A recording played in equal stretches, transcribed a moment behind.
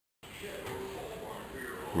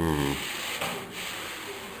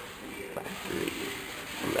Factory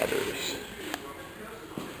letters.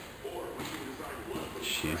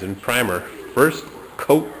 She's in primer. First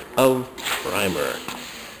coat of primer.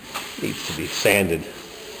 Needs to be sanded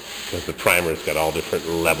because the primer's got all different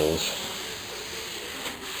levels.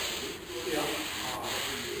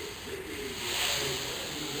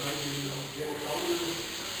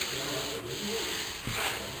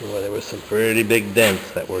 Well, there was some pretty big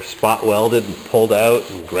dents that were spot welded and pulled out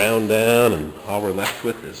and ground down, and all we're left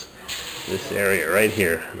with is this area right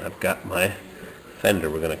here. And I've got my fender.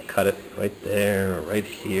 We're going to cut it right there or right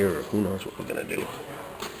here, or who knows what we're going to do.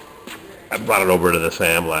 I brought it over to the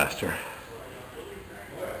sandblaster.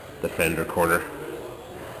 The fender corner.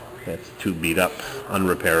 It's too beat up,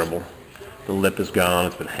 unrepairable. The lip is gone.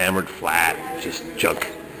 It's been hammered flat. Just junk.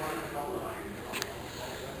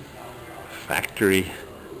 Factory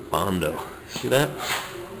Bondo. See that?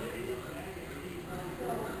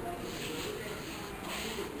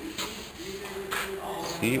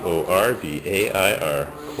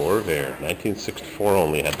 Corvair. Corvair. 1964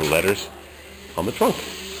 only. Had the letters on the trunk.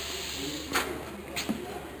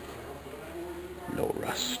 No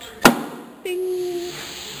rust. Bing.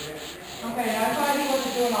 Okay, now I thought he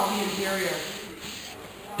wasn't doing all the interior.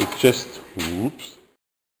 It's just, oops.